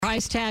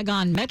price tag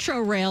on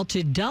Metro Rail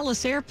to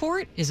Dulles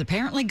Airport is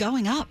apparently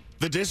going up.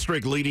 The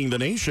district leading the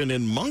nation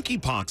in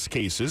monkeypox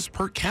cases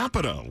per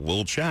capita.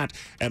 We'll chat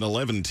at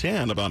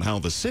 11:10 about how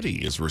the city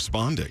is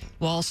responding.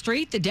 Wall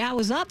Street, the Dow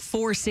is up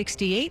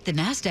 468, the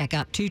NASDAQ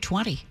up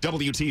 220.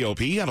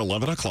 WTOP at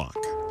 11 o'clock.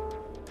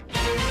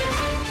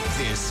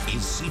 This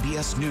is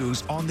CBS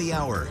News on the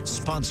Hour,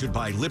 sponsored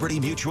by Liberty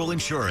Mutual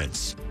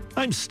Insurance.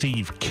 I'm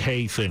Steve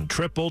Kathan.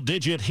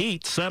 Triple-digit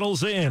heat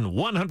settles in.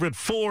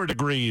 104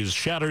 degrees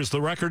shatters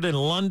the record in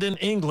London,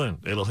 England.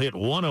 It'll hit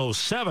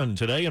 107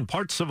 today in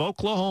parts of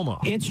Oklahoma.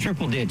 It's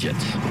triple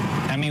digits.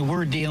 I mean,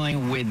 we're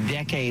dealing with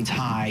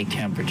decades-high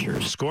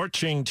temperatures.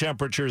 Scorching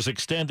temperatures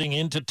extending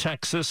into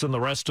Texas and the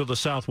rest of the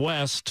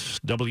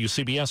Southwest.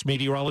 WCBS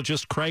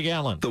meteorologist Craig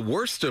Allen. The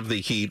worst of the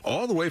heat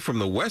all the way from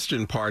the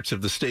western parts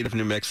of the state of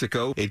New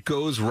Mexico. It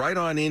goes right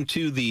on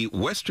into the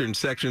western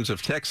sections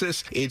of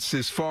Texas. It's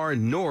as far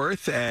north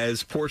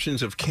as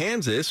portions of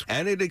Kansas,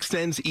 and it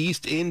extends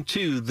east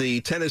into the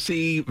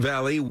Tennessee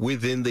Valley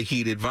within the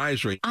heat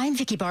advisory. I'm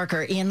Vicky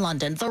Barker in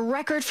London. The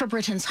record for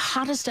Britain's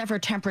hottest ever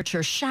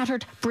temperature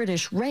shattered.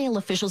 British rail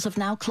officials have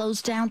now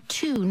closed down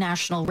 2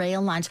 national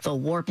rail lines. The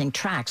warping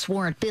tracks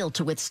weren't built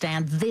to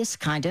withstand this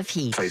kind of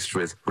heat. Faced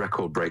with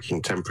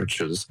record-breaking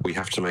temperatures, we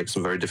have to make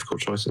some very difficult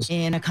choices.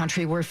 In a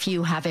country where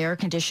few have air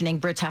conditioning,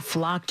 Brits have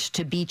flocked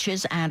to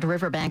beaches and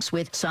riverbanks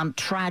with some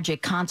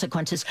tragic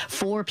consequences.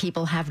 4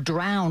 people have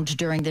drowned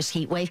during this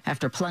heat wave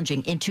after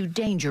plunging into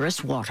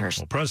dangerous waters.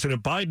 Well,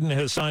 President Biden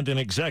has signed an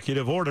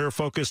executive order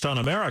focused on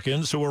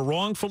Americans who were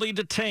wrongfully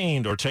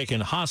detained or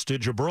taken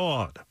hostage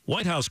abroad.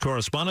 White House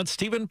correspondent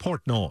Stephen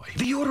Portnoy.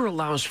 The order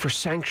allows for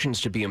sanctions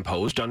to be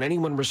imposed on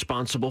anyone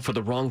responsible for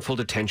the wrongful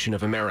detention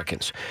of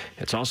Americans.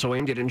 It's also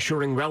aimed at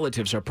ensuring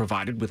relatives are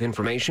provided with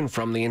information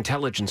from the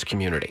intelligence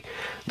community.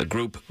 The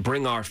group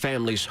Bring Our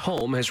Families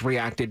Home has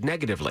reacted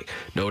negatively,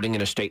 noting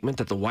in a statement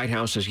that the White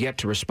House has yet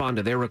to respond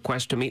to their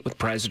request to meet with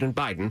President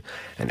Biden,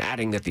 and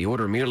adding that the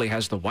order merely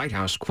has the White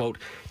House, quote,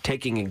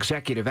 taking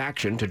executive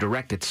action to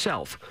direct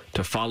itself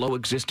to follow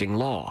existing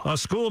law. A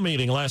school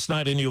meeting last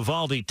night in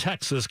Uvalde,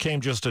 Texas,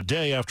 came just a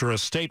day after a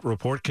state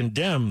report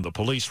condemned the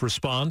police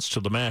response to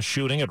the mass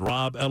shooting at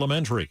Robb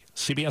Elementary.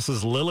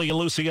 CBS's Lily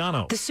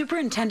Luciano. The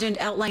superintendent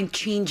outlined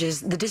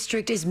changes the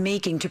district is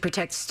making to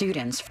protect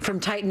students, from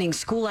tightening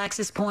school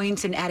access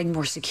points and adding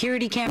more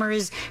security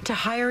cameras to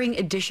hiring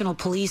additional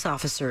police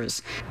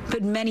officers.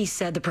 But many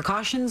said the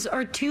precautions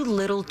are too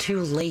little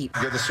too late.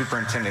 You're the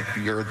superintendent.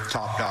 You're the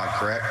top dog,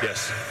 correct?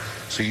 Yes.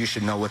 So you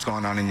should know what's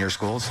going on in your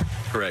schools?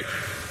 Correct.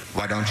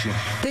 Why don't you?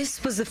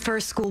 This was the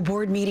first school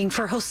board meeting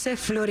for Jose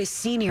Flores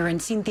Sr.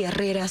 and Cynthia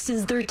Herrera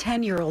since their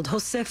 10-year-old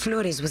Jose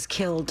Flores was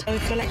killed. I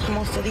feel like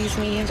most of these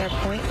meetings are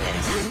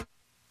pointless.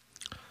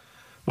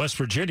 West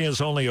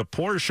Virginia's only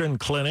abortion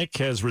clinic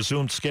has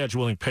resumed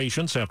scheduling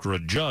patients after a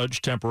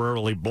judge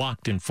temporarily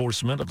blocked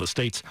enforcement of the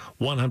state's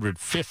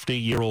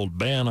 150-year-old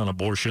ban on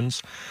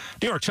abortions.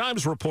 New York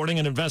Times reporting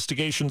an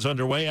investigation's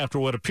underway after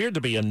what appeared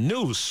to be a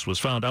noose was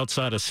found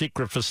outside a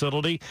secret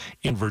facility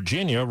in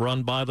Virginia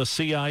run by the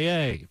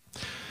CIA.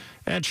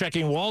 And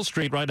checking Wall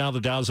Street right now,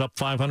 the Dow's up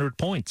 500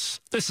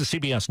 points. This is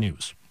CBS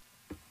News.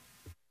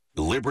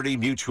 Liberty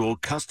Mutual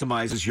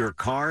customizes your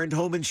car and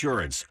home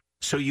insurance,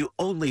 so you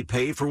only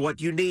pay for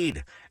what you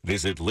need.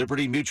 Visit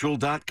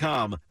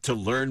libertymutual.com to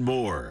learn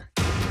more.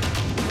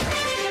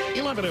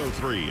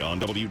 11:03 on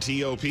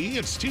WTOP.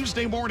 It's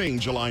Tuesday morning,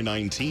 July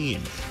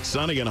 19.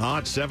 Sunny and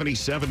hot,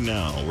 77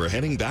 now. We're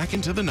heading back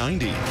into the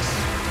 90s.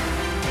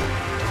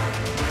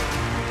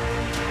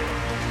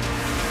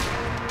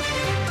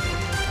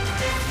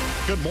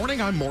 Good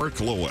morning, I'm Mark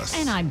Lewis.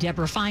 And I'm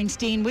Deborah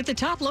Feinstein with the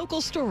top local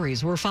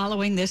stories we're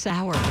following this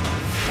hour.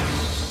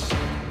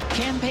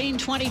 Campaign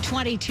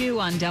 2022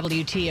 on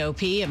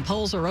WTOP, and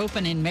polls are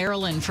open in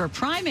Maryland for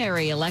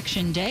primary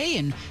election day,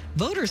 and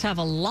voters have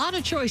a lot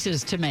of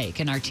choices to make,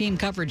 and our team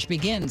coverage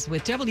begins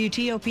with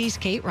WTOP's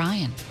Kate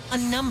Ryan. A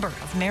number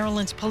of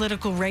Maryland's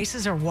political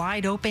races are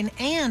wide open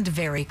and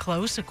very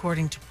close,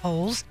 according to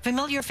polls.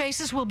 Familiar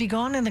faces will be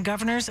gone in the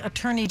governor's,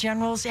 attorney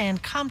general's,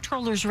 and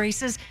comptroller's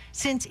races,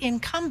 since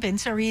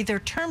incumbents are either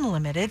term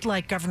limited,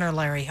 like Governor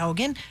Larry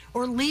Hogan,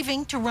 or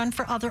leaving to run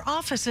for other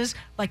offices,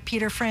 like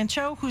Peter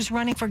Franchot, who's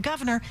running for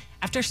governor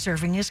after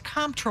serving as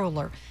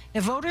comptroller.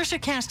 Now, voters are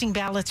casting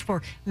ballots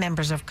for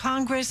members of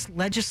Congress,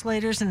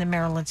 legislators in the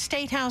Maryland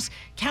State House,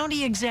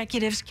 county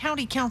executives,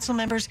 county council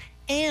members,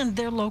 and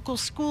their local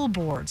school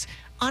boards.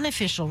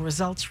 Unofficial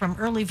results from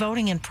early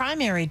voting and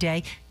primary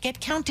day get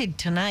counted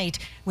tonight,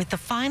 with the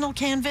final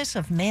canvass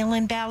of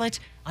mail-in ballots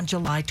on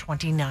July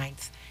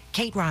 29th.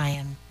 Kate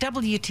Ryan,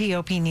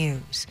 WTOP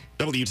News.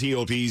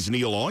 WTOP's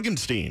Neil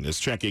Augenstein is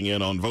checking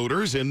in on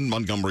voters in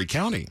Montgomery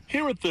County.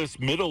 Here at this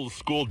middle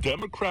school,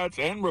 Democrats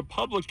and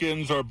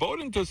Republicans are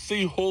voting to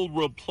see who'll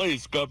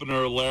replace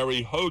Governor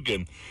Larry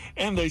Hogan,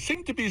 and they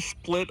seem to be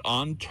split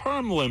on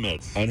term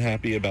limits.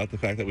 Unhappy about the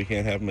fact that we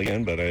can't have him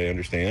again, but I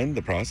understand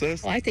the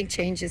process. Well, I think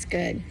change is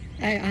good.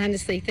 I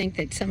honestly think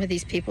that some of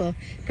these people,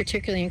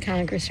 particularly in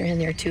Congress, are in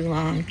there too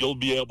long. You'll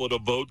be able to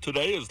vote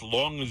today as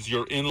long as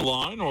you're in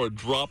line or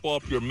drop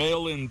off your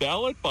mail-in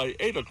ballot by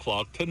 8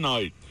 o'clock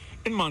tonight.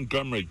 In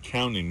Montgomery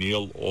County,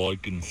 Neil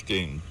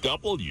Augenstein,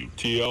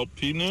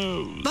 WTOP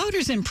News.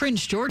 Voters in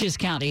Prince George's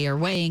County are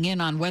weighing in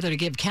on whether to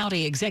give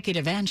County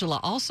Executive Angela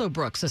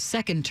Alsobrooks a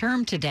second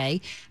term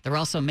today. They're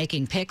also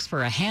making picks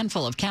for a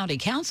handful of county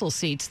council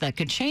seats that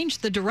could change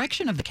the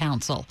direction of the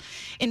council.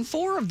 In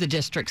 4 of the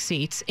district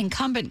seats,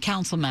 incumbent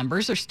council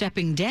members are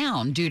stepping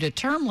down due to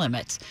term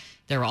limits.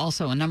 There are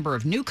also a number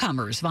of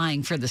newcomers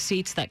vying for the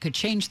seats that could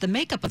change the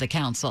makeup of the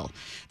council.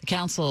 The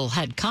council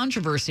had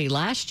controversy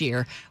last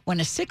year when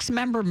a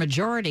 6-member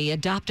majority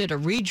adopted a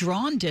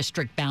redrawn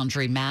district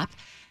boundary map,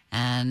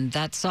 and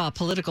that saw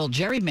political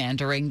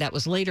gerrymandering that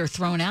was later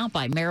thrown out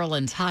by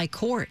Maryland's High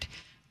Court.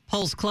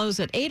 Polls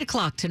close at 8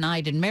 o'clock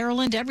tonight in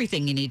Maryland.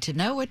 Everything you need to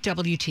know at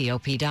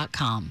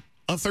WTOP.com.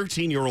 A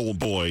 13-year-old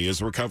boy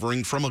is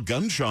recovering from a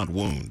gunshot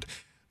wound.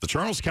 The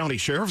Charles County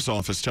Sheriff's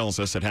Office tells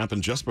us it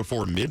happened just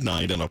before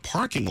midnight in a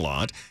parking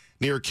lot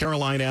near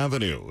Caroline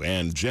Avenue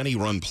and Jenny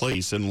Run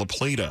Place in La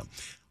Plata.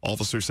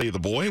 Officers say the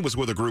boy was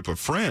with a group of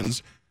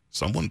friends.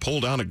 Someone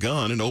pulled out a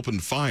gun and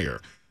opened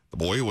fire. The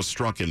boy was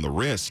struck in the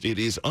wrist. It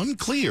is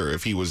unclear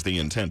if he was the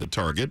intended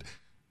target.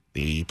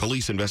 The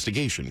police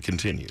investigation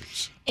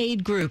continues.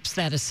 Aid groups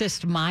that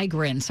assist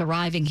migrants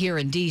arriving here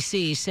in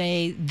D.C.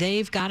 say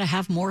they've got to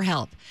have more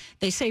help.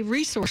 They say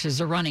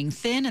resources are running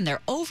thin and they're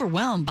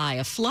overwhelmed by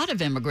a flood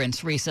of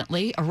immigrants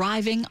recently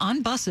arriving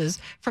on buses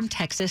from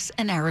Texas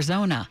and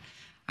Arizona.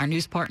 Our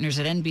news partners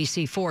at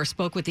NBC4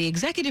 spoke with the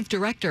executive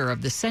director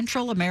of the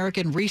Central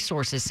American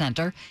Resources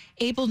Center,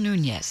 Abel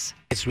Nunez.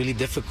 It's really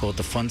difficult.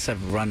 The funds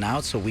have run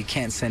out, so we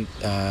can't send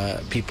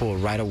people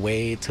right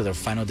away to their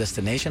final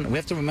destination. We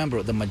have to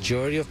remember the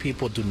majority of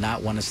people do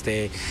not want to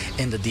stay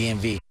in the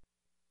DMV.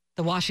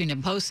 The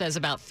Washington Post says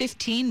about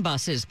 15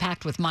 buses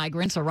packed with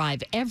migrants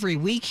arrive every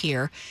week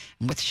here.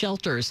 And with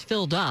shelters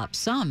filled up,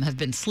 some have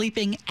been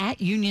sleeping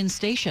at Union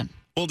Station.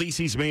 Well,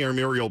 D.C.'s Mayor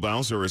Muriel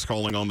Bowser is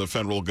calling on the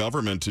federal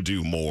government to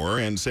do more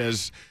and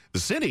says the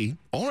city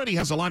already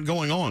has a lot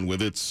going on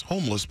with its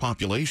homeless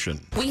population.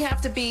 We have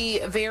to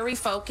be very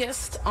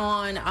focused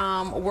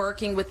on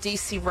working with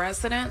D.C.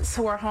 residents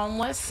who are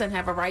homeless and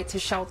have a right to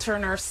shelter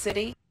in our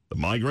city. The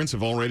migrants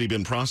have already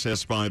been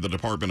processed by the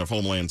Department of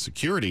Homeland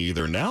Security.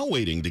 They're now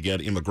waiting to get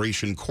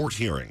immigration court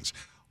hearings.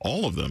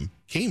 All of them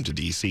came to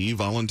D.C.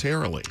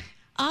 voluntarily.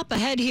 Up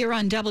ahead here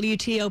on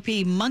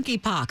WTOP,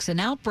 monkeypox, an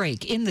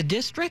outbreak in the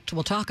district.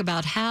 We'll talk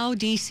about how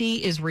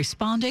D.C. is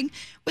responding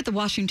with the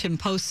Washington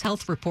Post's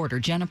health reporter,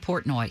 Jenna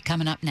Portnoy,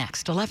 coming up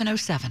next,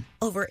 11:07.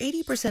 Over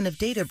 80% of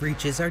data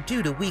breaches are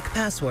due to weak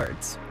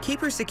passwords.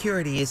 Keeper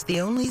Security is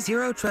the only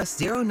zero-trust,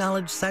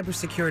 zero-knowledge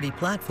cybersecurity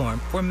platform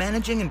for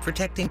managing and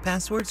protecting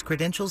passwords,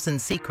 credentials, and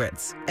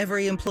secrets.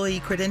 Every employee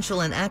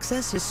credential and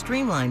access is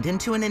streamlined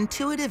into an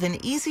intuitive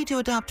and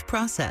easy-to-adopt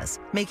process,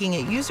 making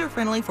it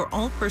user-friendly for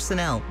all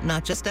personnel,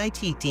 not just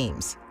IT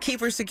teams.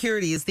 Keeper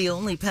Security is the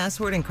only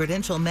password and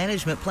credential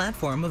management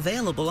platform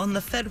available on the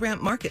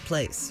FedRAMP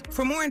Marketplace.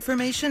 For more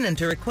information and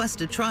to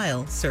request a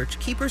trial, search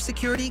Keeper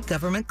Security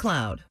Government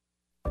Cloud.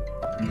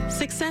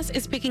 Success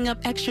is picking up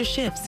extra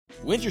shifts.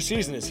 Winter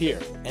season is here,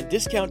 and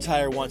Discount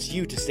Tire wants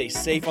you to stay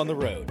safe on the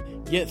road.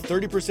 Get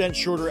 30%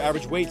 shorter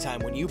average wait time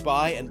when you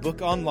buy and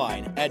book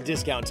online at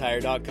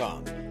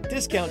DiscountTire.com.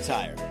 Discount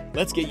Tire.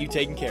 Let's get you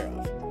taken care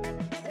of.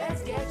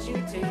 Let's get you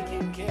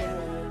taken care of.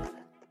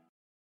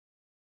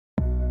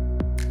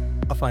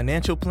 A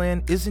financial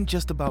plan isn't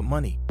just about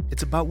money.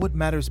 It's about what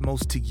matters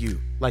most to you,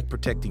 like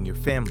protecting your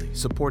family,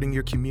 supporting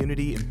your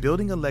community, and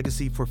building a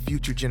legacy for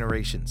future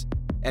generations.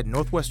 At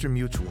Northwestern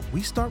Mutual,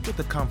 we start with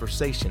a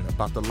conversation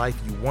about the life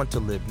you want to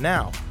live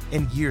now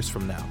and years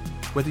from now.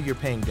 Whether you're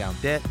paying down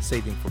debt,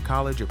 saving for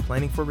college, or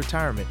planning for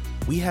retirement,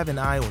 we have an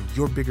eye on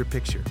your bigger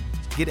picture.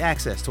 Get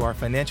access to our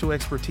financial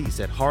expertise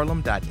at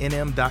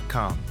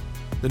harlem.nm.com.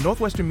 The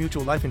Northwestern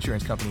Mutual Life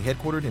Insurance Company,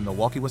 headquartered in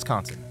Milwaukee,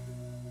 Wisconsin.